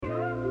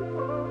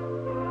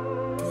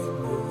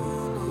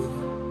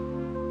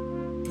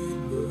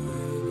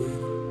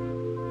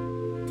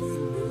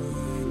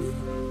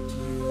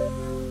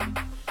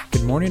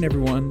morning,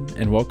 everyone,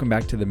 and welcome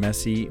back to the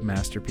Messy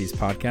Masterpiece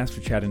Podcast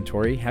with Chad and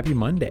Tori. Happy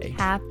Monday.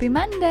 Happy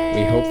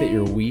Monday. We hope that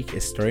your week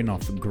is starting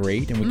off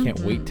great, and we can't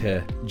wait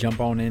to jump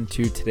on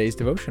into today's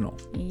devotional.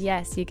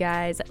 Yes, you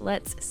guys,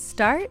 let's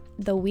start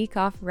the week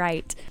off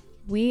right.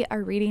 We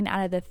are reading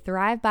out of the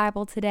Thrive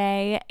Bible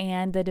today,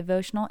 and the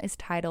devotional is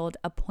titled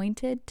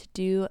Appointed to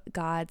Do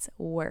God's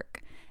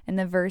Work. And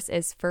the verse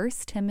is 1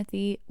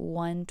 Timothy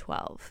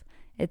 1:12.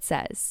 It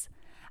says,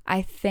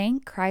 I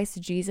thank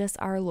Christ Jesus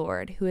our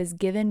Lord, who has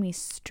given me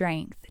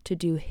strength to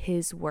do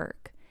his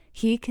work.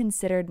 He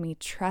considered me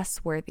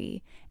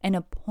trustworthy and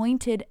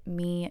appointed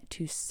me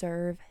to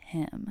serve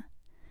him.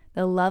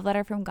 The love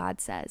letter from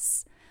God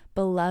says,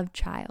 Beloved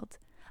child,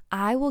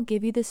 I will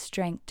give you the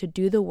strength to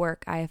do the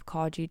work I have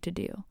called you to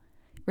do.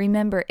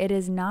 Remember, it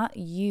is not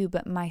you,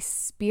 but my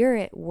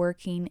Spirit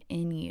working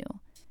in you.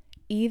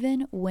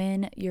 Even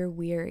when you're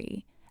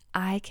weary,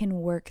 I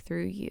can work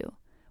through you.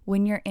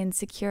 When you're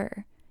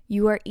insecure,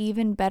 you are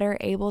even better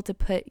able to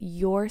put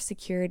your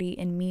security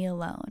in me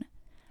alone.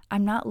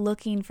 I'm not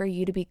looking for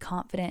you to be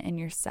confident in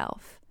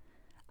yourself.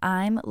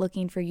 I'm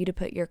looking for you to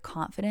put your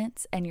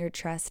confidence and your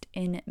trust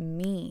in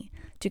me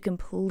to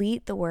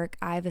complete the work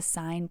I've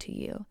assigned to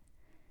you.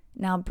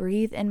 Now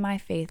breathe in my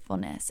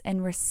faithfulness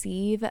and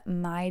receive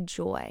my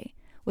joy,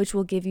 which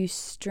will give you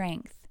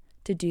strength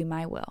to do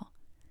my will.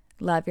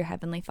 Love your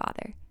Heavenly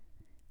Father.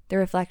 The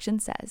reflection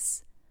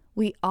says,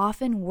 we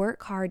often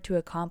work hard to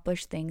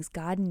accomplish things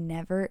God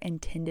never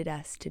intended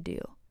us to do.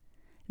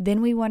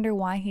 Then we wonder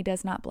why he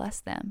does not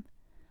bless them.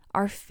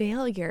 Our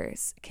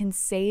failures can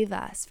save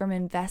us from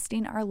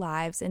investing our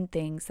lives in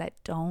things that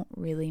don't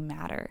really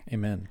matter.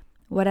 Amen.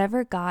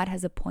 Whatever God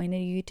has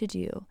appointed you to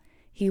do,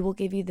 he will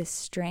give you the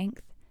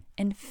strength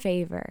and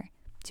favor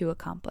to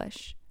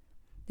accomplish.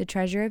 The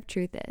treasure of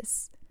truth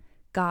is,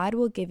 God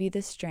will give you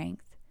the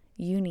strength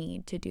you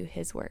need to do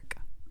his work.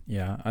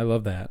 Yeah, I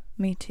love that.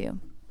 Me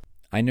too.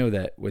 I know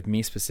that with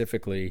me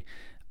specifically,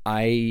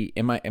 in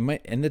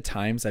the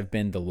times I've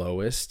been the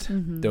lowest,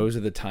 those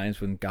are the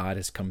times when God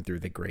has come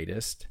through the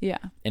greatest. Yeah.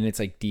 And it's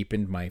like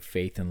deepened my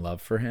faith and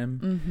love for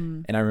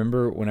him. And I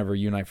remember whenever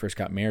you and I first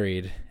got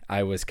married,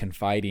 I was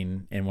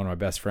confiding in one of my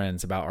best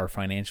friends about our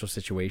financial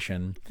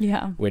situation.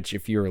 Yeah. Which,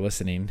 if you were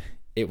listening,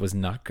 it was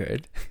not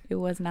good. It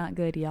was not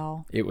good,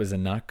 y'all. It was a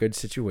not good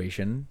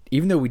situation.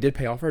 Even though we did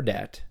pay off our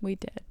debt. We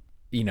did.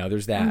 You know,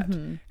 there's that.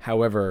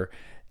 However,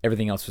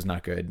 everything else was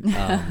not good.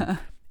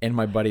 And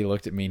my buddy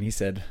looked at me and he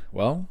said,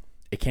 well,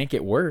 it can't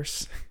get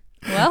worse.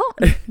 Well,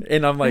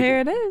 and I'm like,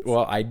 there it is.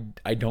 Well,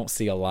 I don't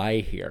see a lie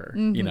here,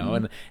 you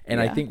know?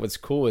 And I think what's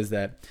cool is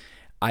that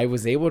I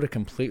was able to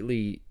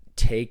completely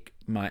take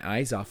my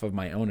eyes off of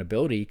my own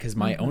ability because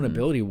my own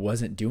ability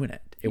wasn't doing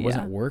it. It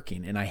wasn't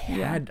working. And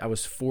I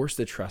was forced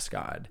to trust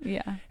God.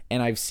 Yeah.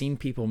 And I've seen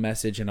people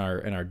message in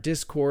our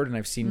Discord, and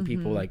I've seen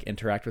people like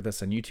interact with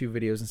us on YouTube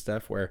videos and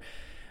stuff where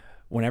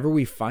whenever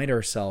we find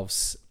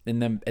ourselves in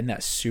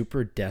that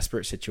super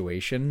desperate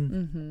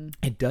situation,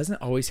 it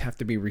doesn't always have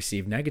to be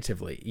received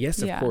negatively.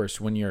 Yes, of course,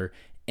 when you're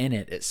in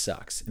it, it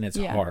sucks and it's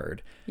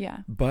hard. Yeah.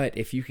 But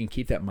if you can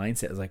keep that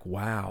mindset, it's like,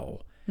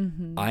 wow,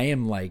 I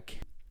am like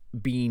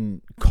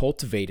being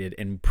cultivated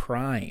and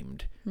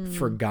primed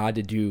for God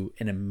to do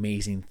an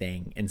amazing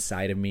thing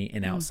inside of me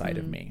and outside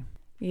of me.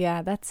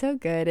 Yeah, that's so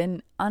good.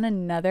 And on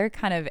another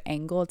kind of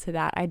angle to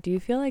that, I do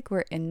feel like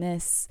we're in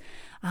this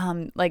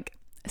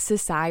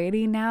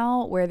society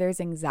now where there's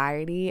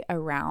anxiety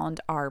around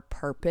our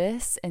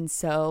purpose. And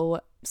so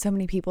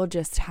many people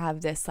just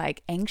have this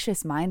like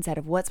anxious mindset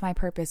of what's my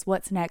purpose?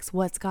 What's next?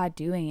 What's God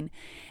doing?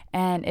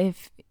 And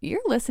if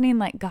you're listening,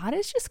 like God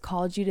has just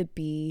called you to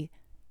be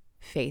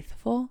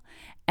faithful.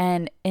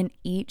 And in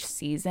each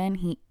season,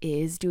 he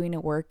is doing a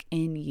work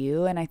in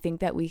you. And I think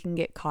that we can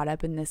get caught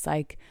up in this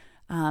like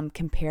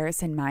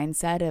comparison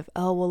mindset of,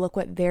 oh, well, look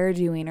what they're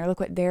doing, or look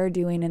what they're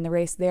doing in the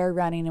race they're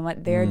running and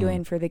what they're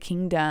doing for the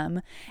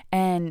kingdom.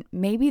 And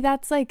maybe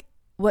that's like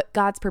what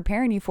God's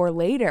preparing you for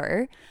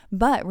later.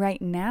 But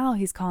right now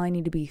he's calling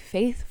you to be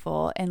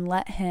faithful and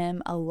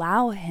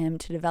allow him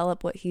to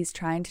develop what he's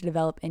trying to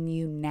develop in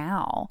you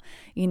now,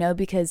 you know,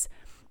 because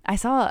I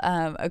saw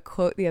a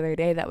quote the other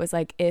day that was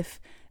like, if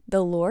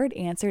the Lord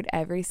answered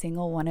every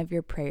single one of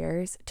your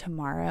prayers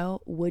tomorrow,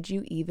 would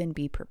you even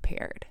be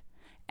prepared?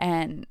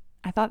 And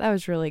I thought that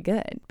was really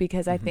good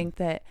because I think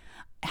that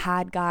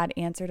had God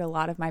answered a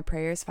lot of my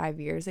prayers 5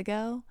 years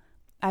ago,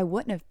 I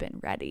wouldn't have been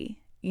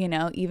ready. You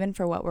know, even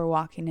for what we're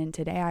walking in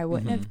today, I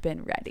wouldn't have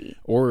been ready.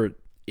 Or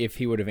if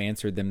he would have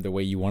answered them the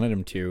way you wanted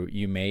him to,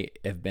 you may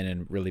have been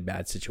in really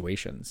bad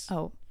situations.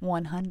 Oh,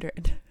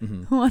 100.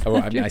 100%. Oh,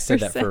 I mean, I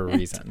said that for a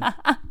reason.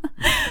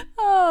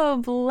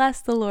 Oh,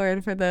 bless the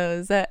Lord for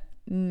those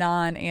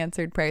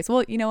non-answered prayers.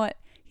 Well, you know what?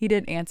 He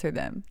didn't answer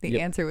them.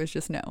 The answer was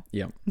just no.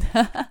 Yeah.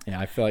 Yeah.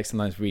 I feel like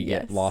sometimes we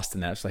get lost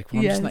in that. It's like,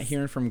 well, I'm just not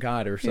hearing from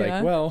God. Or it's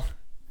like, well,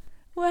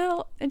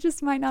 it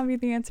just might not be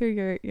the answer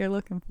you're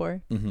looking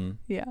for.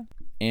 Yeah.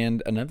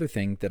 And another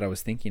thing that I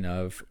was thinking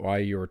of while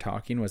you were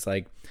talking was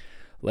like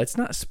let's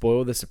not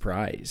spoil the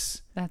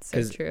surprise. That's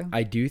so true.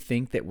 I do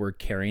think that we're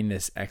carrying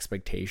this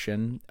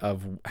expectation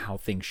of how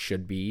things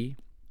should be.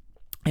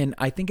 And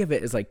I think of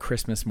it as like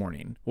Christmas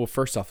morning. Well,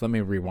 first off, let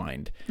me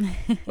rewind.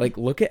 Like,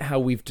 look at how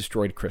we've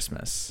destroyed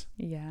Christmas.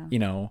 Yeah. You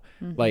know,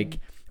 like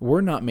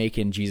we're not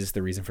making Jesus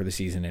the reason for the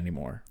season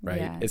anymore,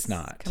 right? Yeah, it's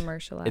not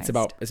commercialized.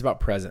 It's about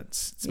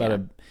presents. It's about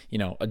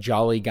a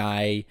jolly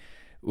guy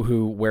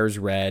who wears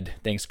red,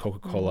 thanks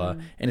Coca-Cola.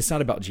 And it's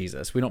not about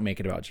Jesus. We don't make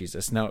it about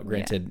Jesus. Now,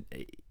 granted,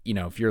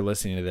 if you're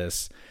listening to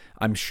this,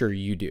 I'm sure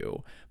you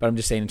do, but I'm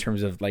just saying in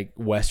terms of like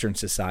Western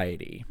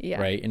society,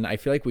 right? And I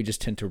feel like we just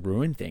tend to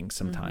ruin things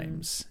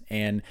sometimes.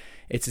 And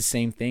it's the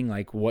same thing,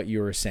 like what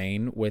you were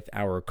saying with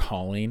our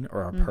calling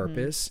or our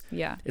purpose.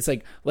 Yeah. It's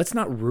like, let's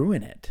not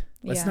ruin it.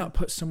 Let's not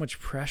put so much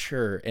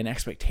pressure and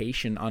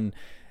expectation on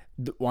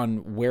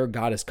where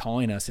God is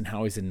calling us and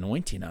how he's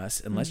anointing us.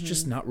 And let's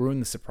just not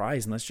ruin the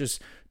surprise, and let's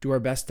just do our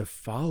best to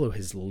follow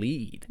his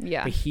lead.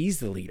 Yeah. But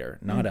he's the leader,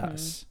 not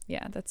us.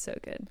 Yeah, that's so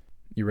good.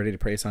 You ready to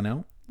pray us on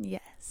out?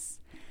 Yes.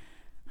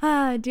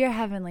 Dear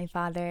Heavenly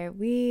Father,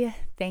 we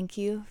thank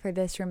you for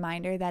this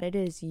reminder that it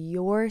is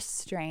your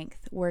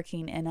strength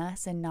working in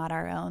us and not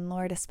our own,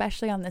 Lord,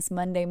 especially on this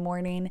Monday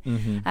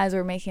morning as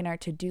we're making our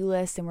to-do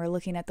list and we're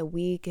looking at the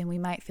week, and we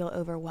might feel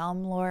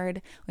overwhelmed,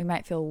 Lord. We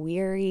might feel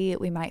weary.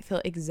 We might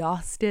feel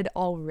exhausted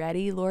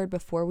already, Lord,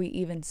 before we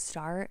even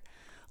start.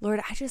 Lord,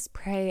 I just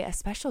pray a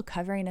special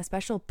covering, a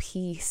special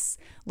peace,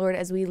 Lord,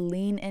 as we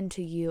lean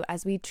into you,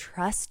 as we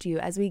trust you,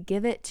 as we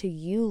give it to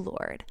you,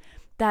 Lord,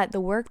 that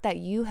the work that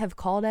you have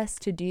called us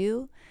to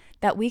do,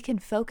 that we can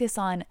focus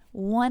on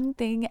one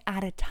thing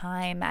at a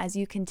time as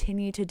you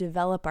continue to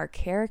develop our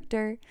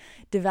character,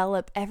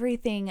 develop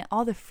everything,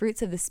 all the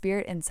fruits of the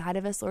Spirit inside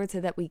of us, Lord,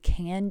 so that we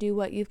can do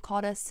what you've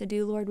called us to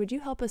do, Lord. Would you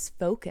help us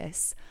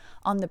focus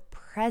on the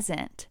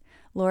present,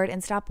 Lord,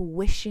 and stop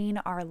wishing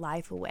our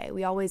life away?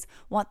 We always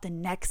want the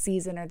next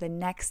season or the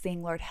next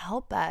thing. Lord,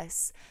 help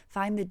us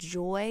find the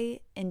joy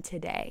in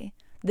today,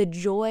 the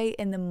joy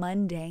in the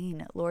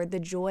mundane, Lord, the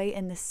joy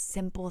in the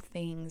simple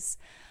things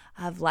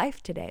of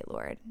life today,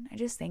 Lord. I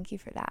just thank you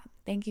for that.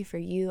 Thank you for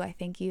you. I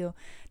thank you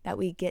that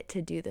we get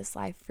to do this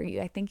life for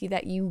you. I thank you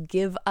that you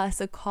give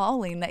us a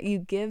calling, that you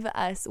give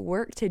us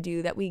work to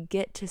do, that we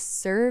get to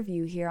serve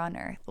you here on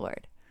earth,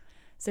 Lord.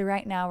 So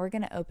right now, we're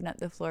going to open up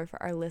the floor for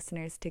our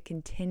listeners to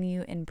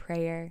continue in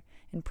prayer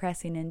and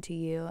pressing into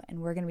you,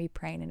 and we're going to be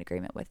praying in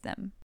agreement with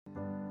them.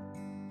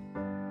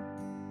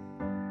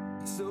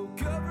 So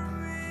cover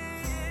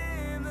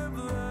me in the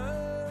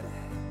blood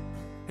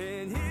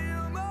and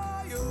heal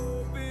my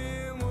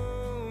open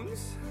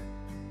wounds.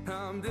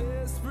 I'm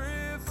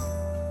desperate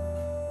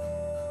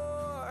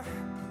for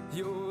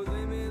your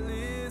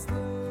limitless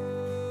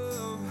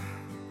love.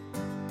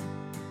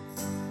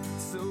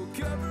 So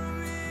cover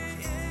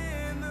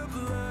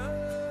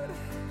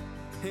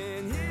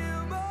and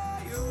heal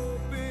my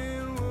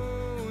open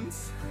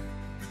wounds.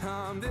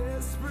 I'm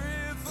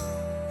desperate for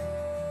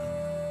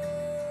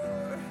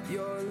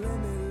your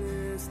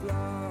limitless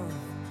love.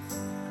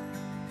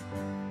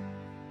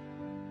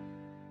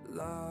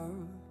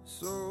 Love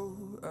so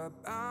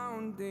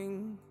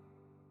abounding,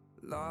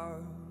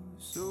 love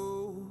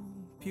so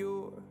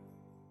pure,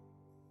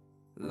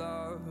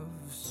 love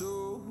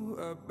so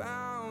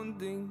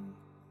abounding,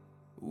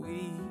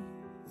 we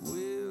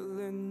will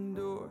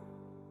endure.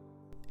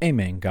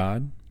 Amen,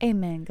 God.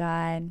 Amen,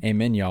 God.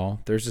 Amen,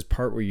 y'all. There's this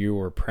part where you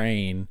were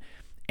praying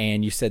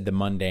and you said the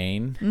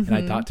mundane. And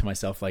I thought to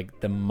myself, like,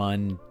 the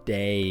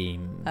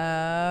mundane.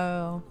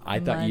 Oh. I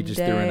thought you just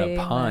threw in a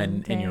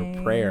pun in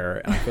your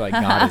prayer. And I feel like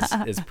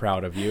God is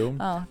proud of you.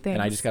 Oh, thanks.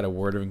 And I just got a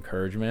word of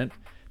encouragement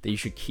that you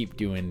should keep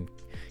doing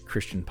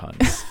Christian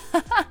puns.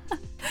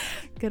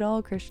 Good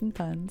old Christian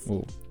puns.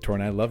 Ooh, Tor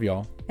and I love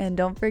y'all. And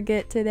don't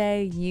forget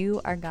today, you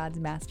are God's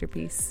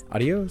masterpiece.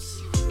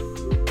 Adios.